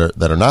trades that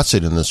are not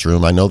sitting in this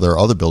room, I know there are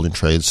other building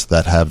trades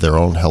that have their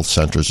own health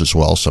centers as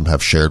well. Some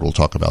have shared. We'll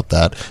talk about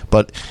that.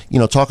 But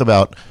talk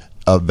about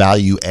a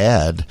value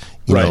add,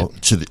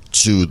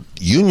 to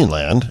union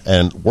land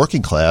and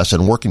working class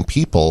and working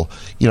people.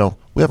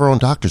 We have our own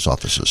doctor's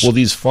offices. Well,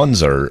 these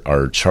funds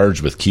are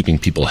charged with keeping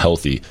people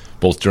healthy,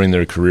 both during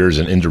their careers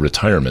and into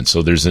retirement.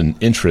 So there's an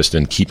interest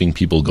in keeping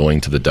people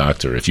going to the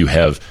doctor. If you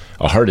have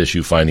a heart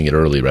issue, finding it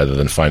early rather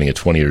than finding it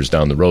 20 years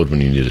down the road when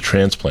you need a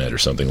transplant or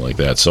something like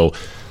that. So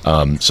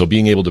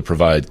being able to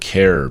provide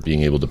care,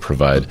 being able to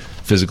provide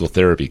physical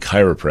therapy,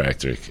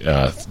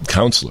 chiropractic,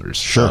 counselors.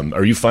 Sure.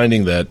 Are you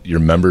finding that your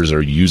members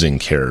are using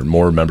care?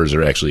 More members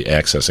are actually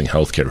accessing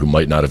health care who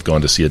might not have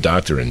gone to see a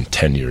doctor in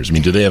 10 years. I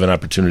mean, do they have an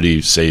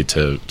opportunity, say,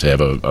 to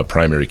have a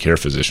primary care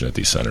physician at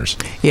these centers?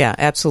 Yeah,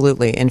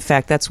 absolutely. In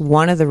fact, that's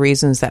one of the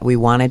reasons that we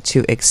wanted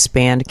to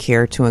expand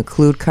care to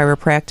include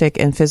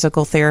chiropractic and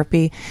physical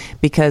therapy,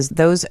 because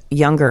those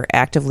younger,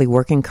 actively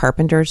working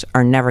carpenters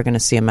are never going to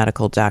see a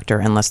medical doctor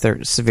unless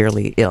they're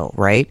severely ill,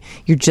 right?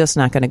 You're just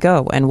not going to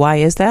go. And why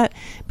is that?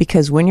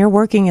 Because when you're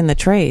working in the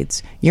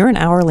trades, you're an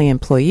hourly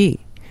employee.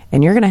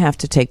 And you're going to have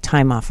to take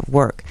time off of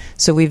work.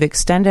 So we've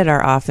extended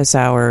our office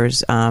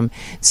hours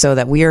so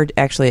that we are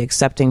actually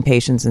accepting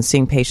patients and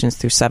seeing patients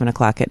through 7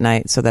 o'clock at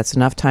night. So that's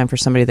enough time for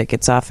somebody that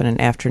gets off in an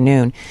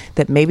afternoon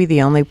that maybe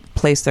the only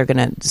place they're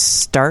going to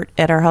start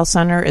at our health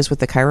center is with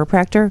the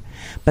chiropractor.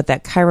 But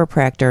that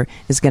chiropractor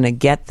is going to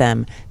get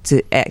them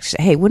to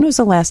actually, hey, when was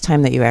the last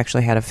time that you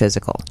actually had a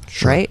physical?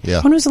 Sure, right?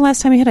 Yeah. When was the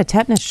last time you had a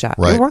tetanus shot?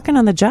 Right. You're working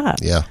on the job.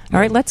 Yeah. All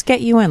right, let's get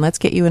you in. Let's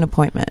get you an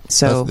appointment.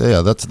 So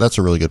that's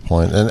a really good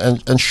point.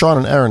 And Sean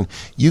and Aaron,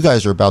 you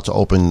guys are about to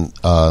open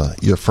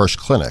your first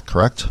clinic,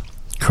 correct?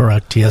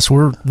 Correct. Yes,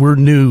 we're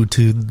new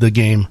to the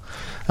game,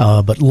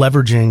 but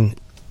leveraging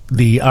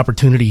the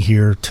opportunity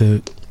here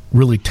to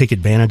really take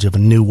advantage of a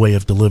new way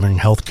of delivering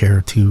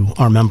healthcare to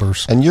our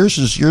members. And yours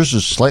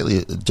is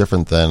slightly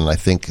different than, I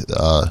think,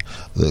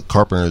 the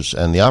carpenters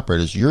and the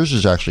operators. Yours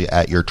is actually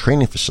at your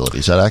training facility.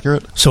 Is that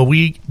accurate? So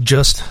we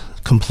just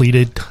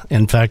completed.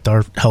 In fact,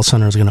 our health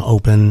center is going to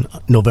open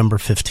November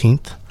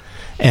 15th,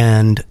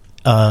 and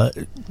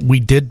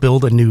we did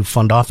build a new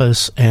fund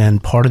office,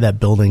 and part of that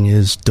building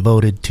is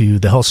devoted to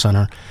the health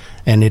center,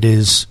 and it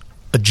is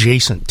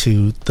adjacent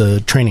to the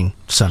training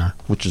center.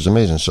 Which is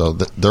amazing. So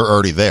they're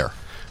already there.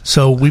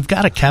 So we've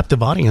got a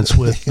captive audience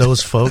with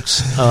those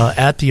folks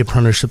at the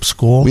apprenticeship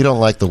school. We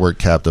don't like the word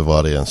captive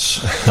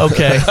audience.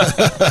 Okay.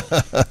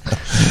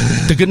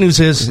 The good news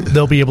is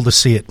they'll be able to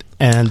see it,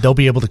 and they'll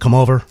be able to come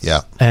over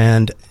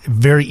and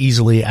very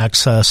easily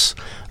access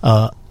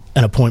an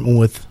appointment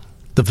with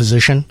the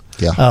physician.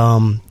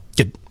 Yeah.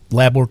 Get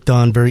lab work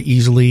done very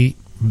easily,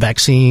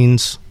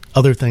 vaccines,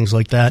 other things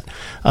like that,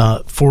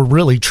 for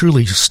really,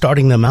 truly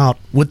starting them out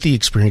with the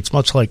experience,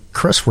 much like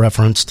Chris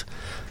referenced.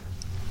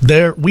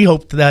 We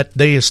hope that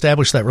they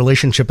establish that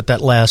relationship,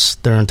 that lasts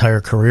their entire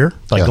career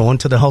by going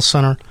to the health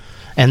center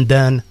and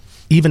then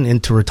even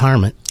into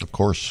retirement. Of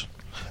course.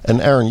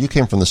 And Aaron, you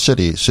came from the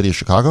city of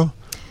Chicago?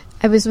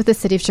 I was with the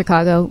city of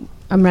Chicago.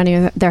 I'm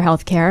running their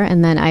health care,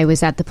 and then I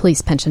was at the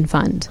police pension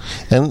fund.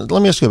 And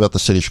let me ask you about the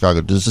city of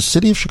Chicago. Does the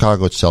city of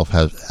Chicago itself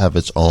have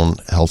its own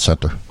health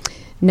center?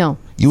 No.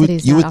 You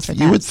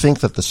would think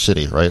that the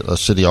city, right, a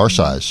city our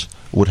size,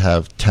 would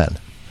have 10.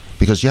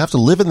 Because you have to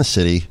live in the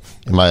city,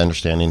 in my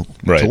understanding,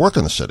 to work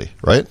in the city,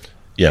 right?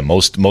 Yeah,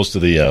 most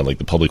of the like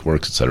the public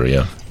works, et cetera,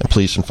 yeah. And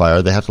police and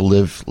fire, they have to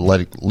live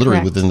literally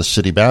Correct. within the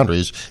city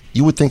boundaries.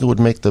 You would think it would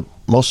make the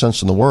most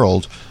sense in the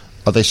world.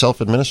 Are they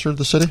self-administered,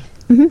 the city?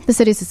 Mm-hmm. The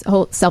city's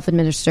whole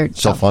self-administered,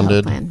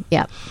 Self-funded? health plan.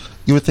 Yeah.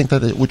 You would think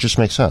that it would just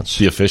make sense.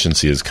 The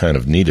efficiency is kind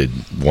of needed,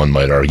 one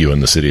might argue, in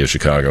the city of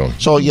Chicago.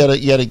 So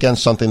yet again,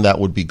 something that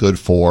would be good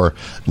for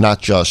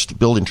not just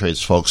building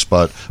trades folks,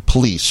 but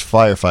police,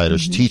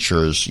 firefighters,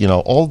 teachers,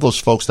 all those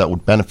folks that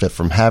would benefit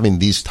from having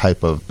these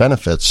type of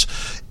benefits.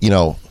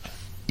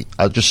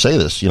 I'll just say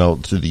this, to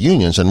the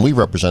unions, and we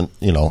represent,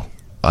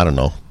 I don't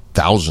know,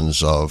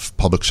 thousands of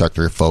public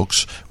sector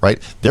folks, right?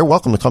 They're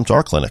welcome to come to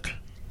our clinic.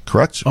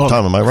 Correct? Oh,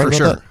 Tom, am I right for about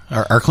sure.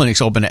 that? Our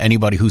clinic's open to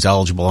anybody who's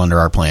eligible under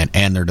our plan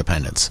and their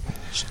dependents.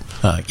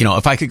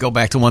 If I could go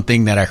back to one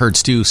thing that I heard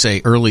Stu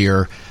say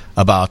earlier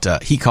about,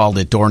 he called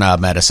it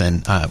doorknob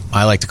medicine.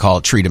 I like to call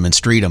it treat 'em and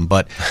street 'em,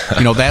 but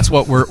that's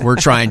what we're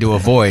trying to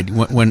avoid.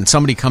 When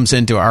somebody comes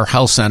into our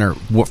health center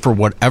for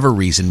whatever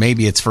reason,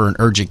 maybe it's for an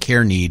urgent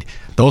care need,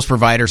 those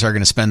providers are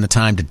going to spend the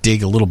time to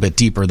dig a little bit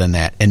deeper than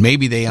that, and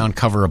maybe they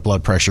uncover a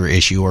blood pressure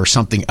issue or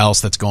something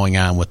else that's going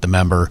on with the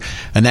member,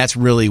 and that's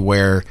really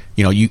where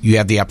you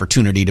have the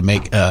opportunity to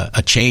make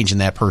a change in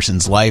that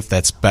person's life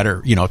that's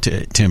better,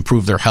 to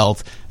improve their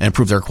health and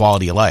improve their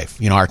quality of life.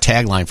 Our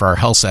tagline for our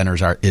health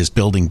centers is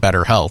building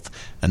better health,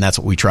 and that's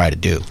what we try to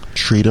do.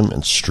 Treat 'em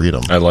and street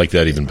 'em. I like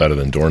that even better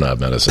than doorknob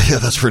medicine. Yeah,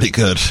 that's pretty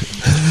good.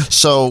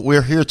 So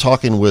we're here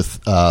talking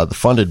with the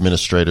fund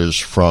administrators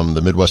from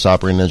the Midwest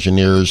Operating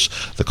Engineers,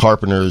 the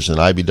Carpenters, and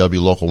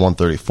IBEW Local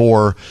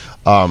 134.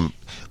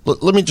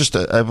 Let me just,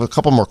 I have a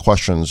couple more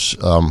questions.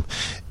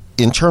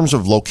 In terms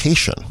of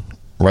location,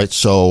 right?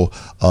 So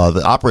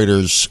the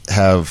operators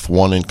have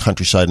one in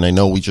Countryside, and I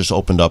know we just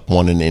opened up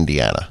one in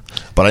Indiana.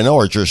 But I know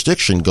our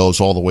jurisdiction goes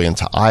all the way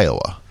into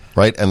Iowa,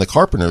 right? And the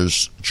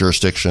Carpenters'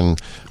 jurisdiction,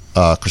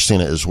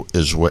 Christina,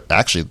 is what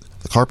actually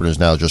the Carpenters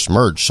now just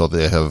merged, so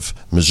they have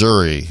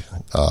Missouri,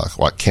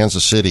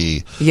 Kansas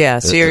City. Yeah,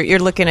 so you're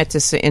looking into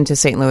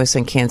St. Louis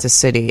and Kansas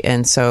City,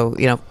 and so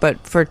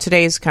But for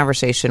today's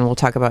conversation, we'll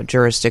talk about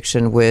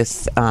jurisdiction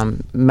with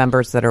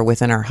members that are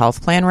within our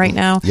health plan right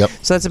now. Yep.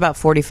 So that's about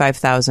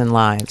 45,000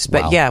 lives.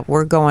 But Wow. yeah,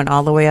 we're going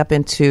all the way up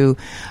into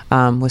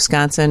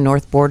Wisconsin,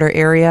 North Border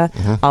area,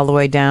 all the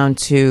way down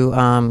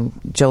to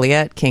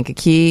Joliet,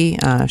 Kankakee,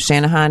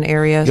 Shanahan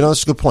area.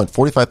 That's a good point.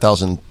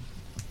 45,000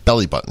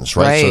 belly buttons,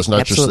 right? So it's not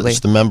absolutely. just it's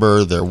the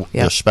member,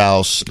 their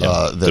spouse,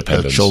 their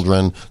Dependents.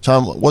 children.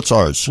 Tom, what's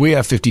ours? We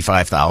have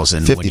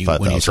 55,000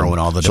 when you throw in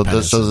all the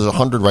dependents. So there's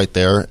 100 right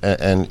there,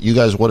 and you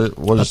guys, what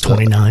is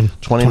 29.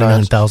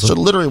 29,000. So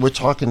literally, we're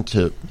talking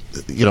to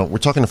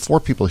 4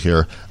 people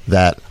here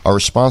that are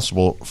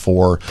responsible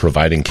for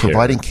Providing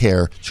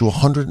care to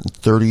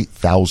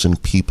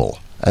 130,000 people,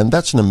 and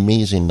that's an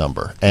amazing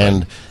number.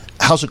 And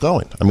how's it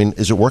going? I mean,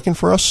 is it working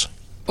for us?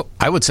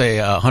 I would say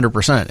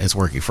 100% it's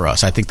working for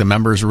us. I think the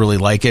members really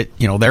like it.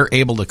 They're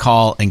able to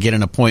call and get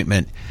an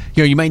appointment.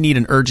 You might need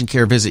an urgent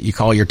care visit. You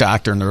call your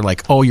doctor and they're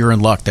like, oh, you're in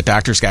luck. The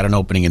doctor's got an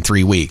opening in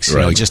 3 weeks.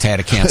 Right. He just had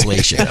a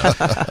cancellation.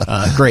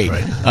 Great.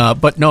 Right.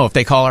 But no, if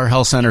they call our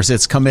health centers,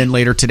 it's come in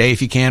later today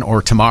if you can,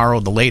 or tomorrow,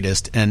 the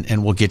latest,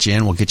 and we'll get you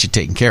in. We'll get you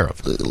taken care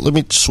of. Let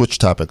me switch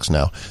topics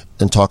now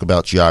and talk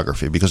about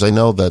geography, because I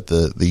know that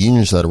the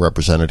unions that are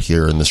represented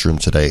here in this room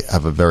today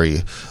have a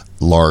very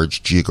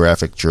large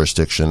geographic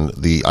jurisdiction.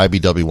 The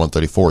IBEW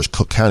 134 is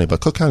Cook County,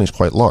 but Cook County is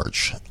quite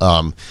large.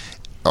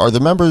 Are the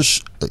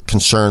members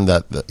concerned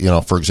that,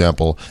 for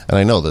example, and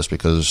I know this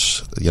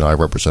because, I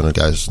represented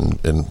guys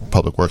in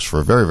public works for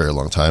a very, very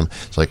long time.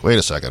 It's like, wait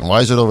a second,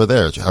 why is it over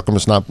there? How come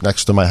it's not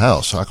next to my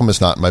house? How come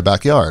it's not in my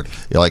backyard?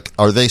 You're like,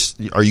 are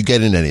you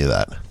getting any of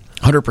that?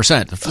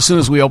 100%. As soon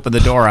as we open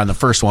the door on the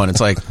first one, it's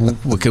like,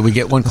 well, could we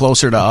get one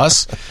closer to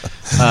us?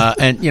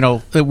 And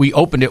we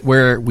opened it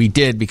where we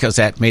did because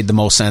that made the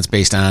most sense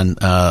based on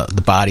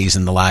the bodies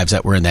and the lives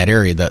that were in that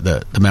area,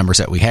 the members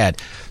that we had.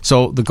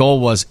 So the goal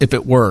was, if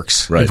it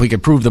works, right. If we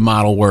could prove the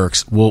model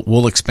works,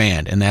 we'll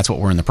expand, and that's what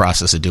we're in the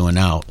process of doing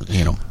now.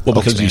 Well,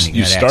 because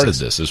you started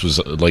this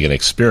was like an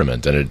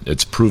experiment, and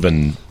it's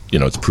proven.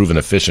 It's proven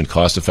efficient,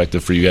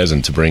 cost-effective for you guys,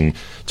 and to bring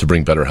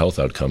better health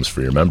outcomes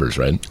for your members,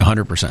 right?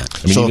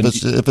 100%. So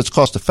if it's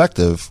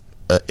cost-effective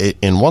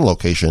in one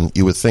location,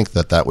 you would think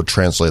that would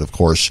translate, of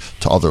course,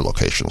 to other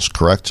locations,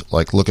 correct?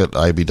 Like, look at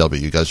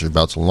IBEW. You guys are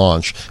about to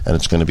launch, and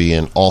it's going to be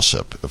in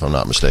Allsip, if I'm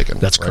not mistaken.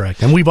 That's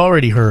correct. And we've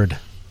already heard.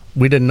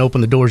 We didn't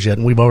open the doors yet,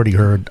 and we've already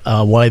heard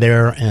why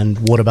there and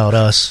what about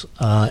us.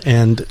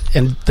 And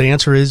the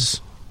answer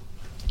is,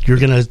 you're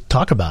going to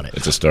talk about it.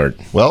 It's a start.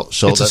 Well,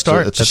 so it's a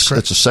start. It's a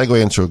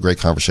segue into a great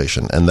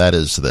conversation, and that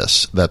is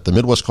this: that the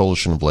Midwest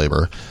Coalition of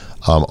Labor,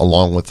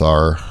 along with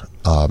our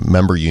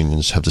member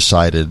unions, have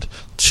decided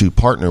to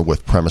partner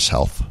with Premise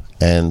Health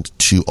and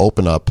to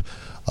open up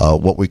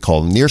what we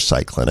call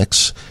near-site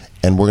clinics,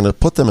 and we're going to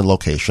put them in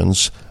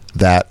locations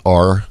that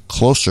are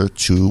closer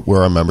to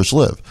where our members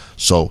live.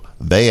 So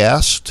they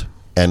asked,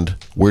 and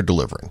we're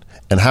delivering.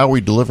 And how are we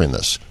delivering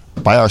this?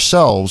 by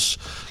ourselves,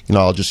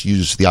 I'll just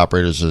use the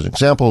operators as an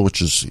example,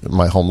 which is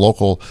my home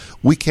local.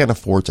 We can't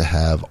afford to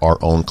have our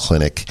own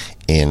clinic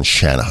in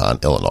Shanahan,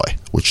 Illinois,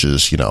 which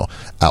is,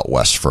 out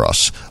west for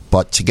us.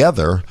 But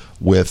together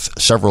with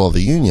several of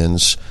the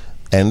unions,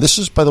 and this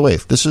is, by the way,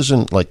 this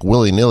isn't like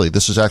willy-nilly.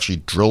 This is actually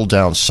drilled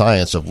down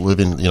science of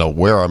living,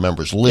 where our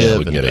members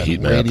live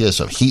and radius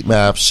of heat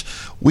maps.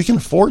 We can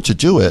afford to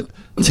do it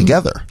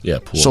together. Yeah,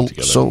 pool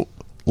together. So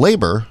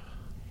labor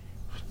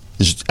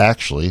is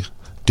actually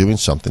doing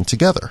something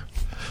together.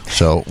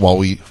 So while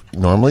we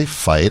normally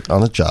fight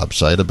on a job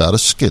site about a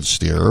skid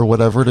steer or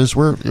whatever it is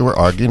we're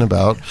arguing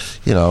about,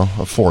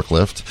 a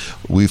forklift,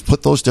 we've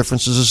put those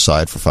differences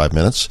aside for 5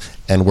 minutes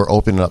and we're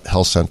opening up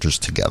health centers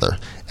together.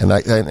 And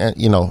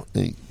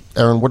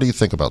Erin, what do you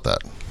think about that?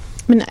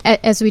 I mean,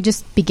 as we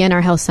just begin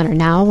our health center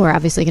now, we're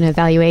obviously going to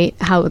evaluate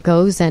how it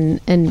goes and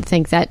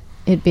think that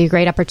it'd be a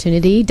great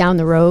opportunity down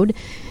the road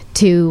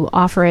to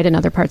offer it in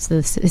other parts of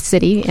the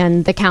city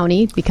and the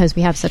county because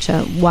we have such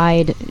a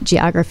wide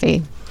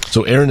geography.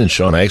 So Erin and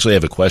Sean, I actually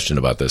have a question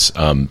about this.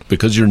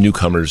 Because you're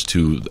newcomers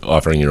to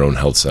offering your own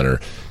health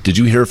center, did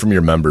you hear from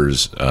your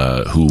members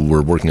who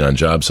were working on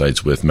job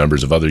sites with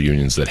members of other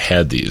unions that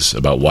had these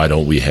about why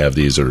don't we have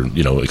these or,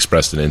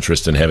 expressed an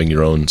interest in having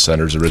your own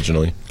centers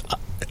originally?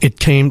 It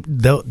came,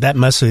 that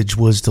message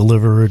was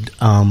delivered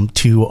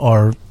to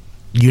our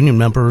union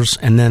members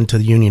and then to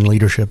the union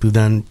leadership who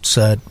then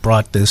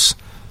brought this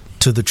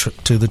to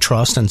the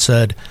trust and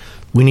said,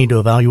 we need to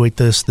evaluate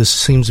this. This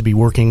seems to be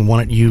working.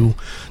 Why don't you,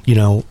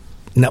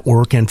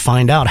 network and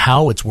find out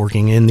how it's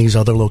working in these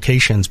other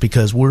locations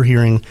because we're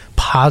hearing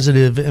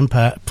positive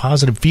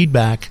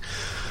feedback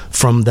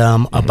from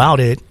them about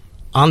it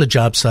on the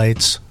job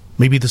sites.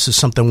 Maybe this is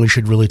something we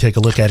should really take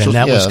a look at. And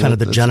that was kind of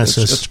the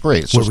genesis. It's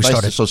great. So where we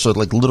started. So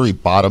like literally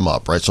bottom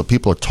up, right? So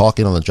people are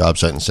talking on the job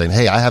site and saying,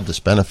 hey, I have this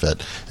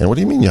benefit. And what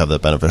do you mean you have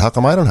that benefit? How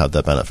come I don't have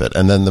that benefit?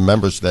 And then the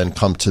members then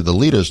come to the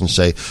leaders and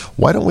say,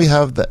 why don't we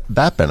have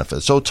that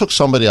benefit? So it took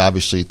somebody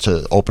obviously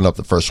to open up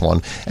the first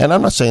one. And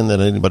I'm not saying that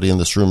anybody in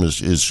this room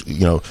is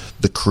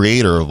the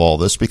creator of all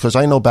this because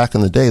I know back in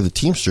the day, the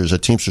Teamsters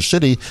at Teamster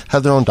City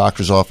had their own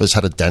doctor's office,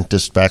 had a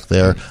dentist back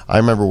there. I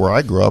remember where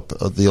I grew up,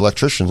 the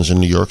electricians in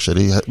New York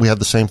City, we had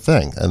the same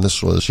thing. And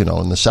this was, in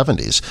the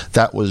 70s.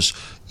 That was,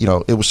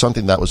 it was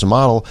something that was a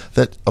model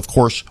that, of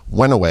course,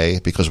 went away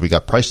because we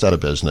got priced out of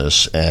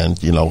business. And,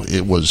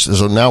 it was,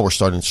 so now we're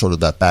starting sort of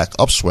that back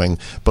upswing.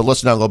 But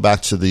let's now go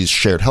back to these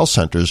shared health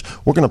centers.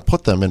 We're going to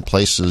put them in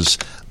places,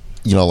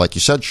 like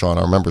you said, Sean,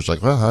 our members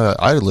like, well,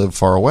 I live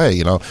far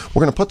away. We're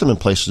going to put them in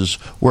places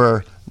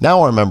where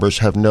now our members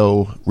have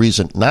no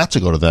reason not to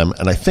go to them.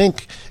 And I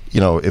think,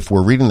 if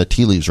we're reading the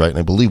tea leaves right, and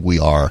I believe we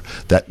are,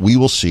 that we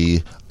will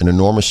see an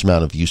enormous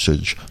amount of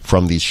usage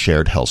from these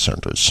shared health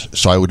centers.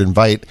 So I would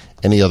invite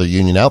any other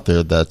union out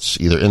there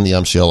that's either in the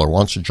MCL or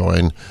wants to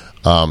join,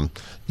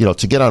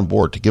 to get on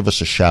board, to give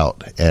us a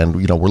shout. And,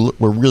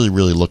 we're really,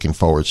 really looking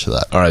forward to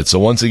that. All right. So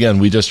once again,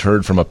 we just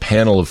heard from a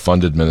panel of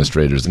fund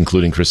administrators,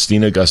 including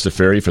Christina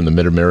Gustaferi from the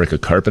Mid-America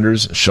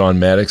Carpenters, Sean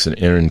Maddox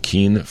and Erin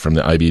Keene from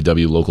the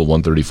IBEW Local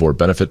 134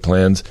 Benefit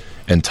Plans,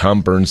 and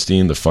Tom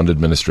Bernstein, the fund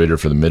administrator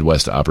for the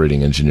Midwest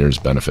Operating Engineers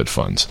Benefit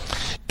Funds.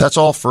 That's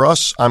all for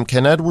us. I'm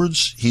Ken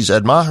Edwards. He's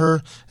Ed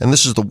Maher. And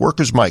this is the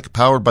Workers' Mic,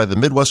 powered by the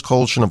Midwest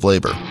Coalition of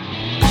Labor.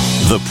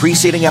 The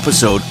preceding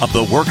episode of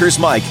The Workers'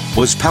 Mic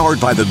was powered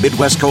by the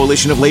Midwest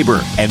Coalition of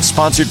Labor and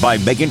sponsored by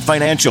Megan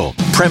Financial,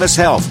 Premise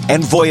Health,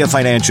 and Voya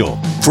Financial.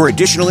 For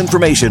additional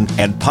information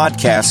and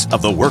podcasts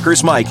of The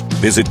Workers' Mic,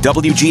 visit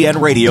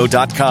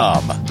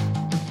WGNradio.com.